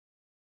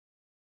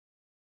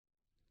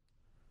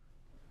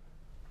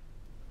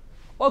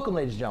Welcome,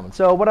 ladies and gentlemen.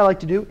 So what I like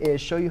to do is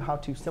show you how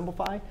to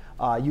simplify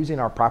using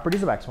our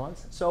properties of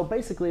exponents. So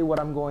basically what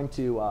I'm going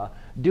to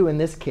do in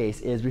this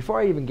case is,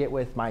 before I even get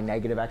with my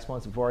negative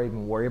exponents, before I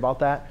even worry about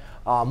that,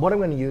 what I'm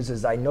going to use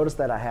is, I notice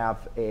that I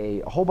have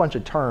a whole bunch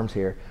of terms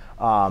here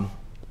that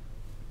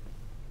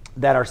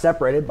are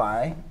separated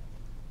by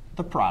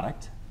the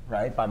product,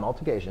 right, by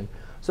multiplication.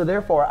 So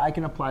therefore, I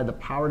can apply the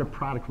power to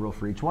product rule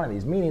for each one of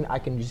these, meaning I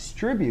can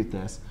distribute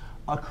this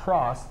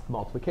across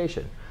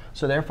multiplication.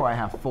 So therefore, I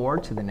have 4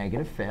 to the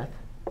negative fifth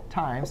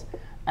times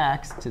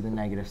x to the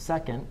negative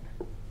second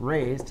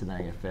raised to the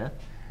negative fifth,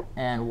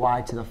 and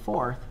y to the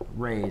fourth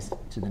raised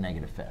to the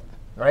negative fifth.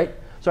 Right?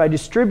 So I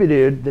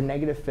distributed the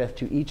negative fifth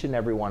to each and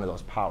every one of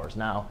those powers.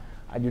 Now,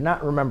 I do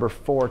not remember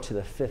 4 to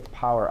the fifth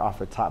power off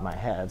the top of my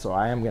head, so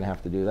I am going to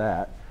have to do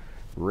that.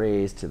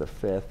 Raised to the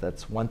fifth,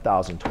 that's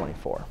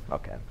 1024.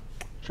 OK,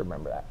 should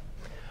remember that.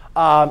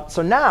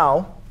 So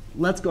now,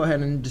 let's go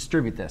ahead and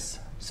distribute this.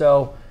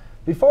 So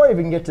before I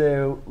even get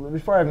to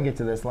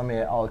this,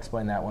 I'll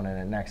explain that one in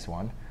the next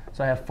one.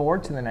 So I have 4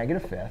 to the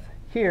negative fifth.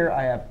 Here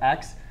I have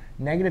x.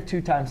 Negative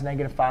 2 times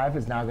negative 5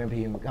 is now going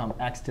to become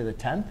x to the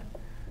 10th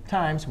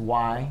times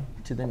y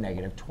to the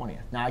negative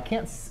 20th. Now I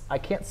can't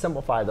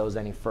simplify those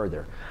any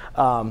further.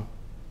 But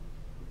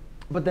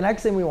the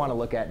next thing we want to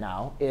look at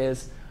now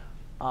is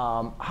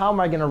how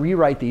am I going to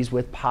rewrite these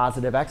with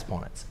positive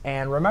exponents?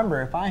 And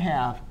remember, if I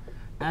have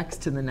x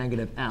to the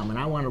negative m, and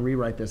I want to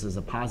rewrite this as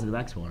a positive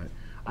exponent,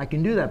 I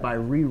can do that by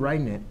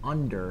rewriting it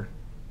under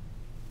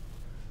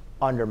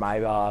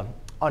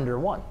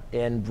 1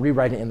 and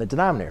rewrite it in the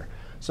denominator.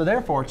 So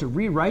therefore, to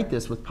rewrite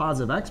this with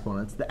positive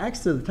exponents, the x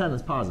to the 10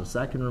 is positive, so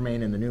that can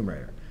remain in the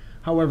numerator.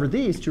 However,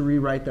 these, to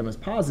rewrite them as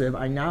positive,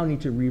 I now need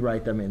to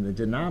rewrite them in the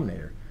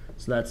denominator.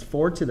 So that's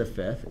 4 to the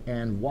fifth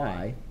and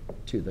y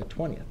to the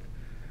 20th.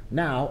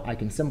 Now I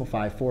can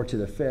simplify 4 to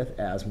the fifth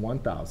as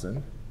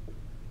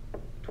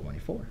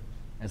 1024.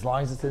 As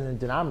long as it's in the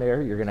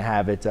denominator, you're going to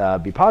have it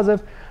be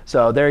positive.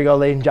 So there you go,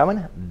 ladies and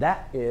gentlemen.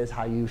 That is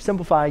how you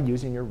simplify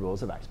using your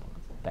rules of exponents.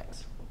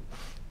 Thanks.